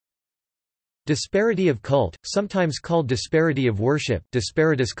Disparity of cult, sometimes called disparity of worship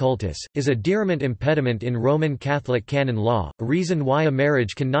disparitas cultus, is a diriment impediment in Roman Catholic canon law, a reason why a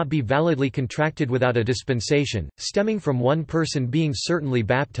marriage cannot be validly contracted without a dispensation, stemming from one person being certainly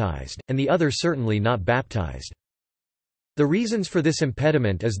baptized, and the other certainly not baptized. The reasons for this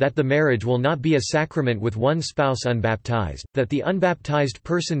impediment is that the marriage will not be a sacrament with one spouse unbaptized, that the unbaptized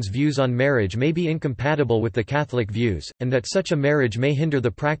person's views on marriage may be incompatible with the Catholic views, and that such a marriage may hinder the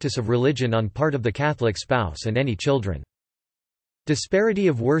practice of religion on part of the Catholic spouse and any children. Disparity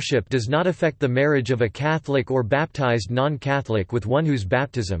of worship does not affect the marriage of a Catholic or baptized non-Catholic with one whose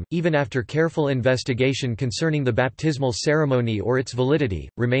baptism, even after careful investigation concerning the baptismal ceremony or its validity,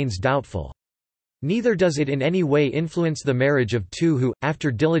 remains doubtful. Neither does it in any way influence the marriage of two who, after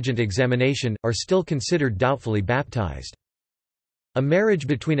diligent examination, are still considered doubtfully baptized. A marriage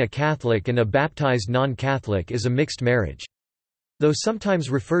between a Catholic and a baptized non-Catholic is a mixed marriage. Though sometimes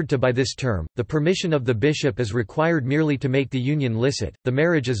referred to by this term, the permission of the bishop is required merely to make the union licit, the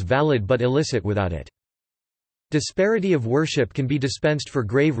marriage is valid but illicit without it. Disparity of worship can be dispensed for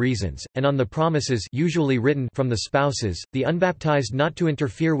grave reasons, and on the promises usually written from the spouses, the unbaptized not to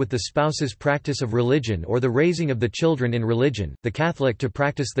interfere with the spouse's practice of religion or the raising of the children in religion, the Catholic to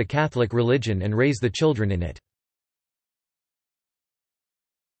practice the Catholic religion and raise the children in it.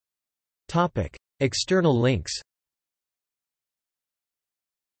 External links.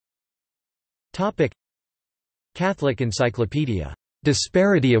 Catholic Encyclopedia.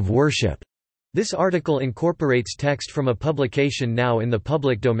 Disparity of worship. This article incorporates text from a publication now in the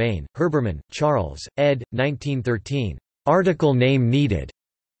public domain. Herbermann, Charles, ed. 1913. Article name needed.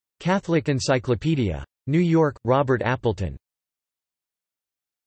 Catholic Encyclopedia. New York, Robert Appleton.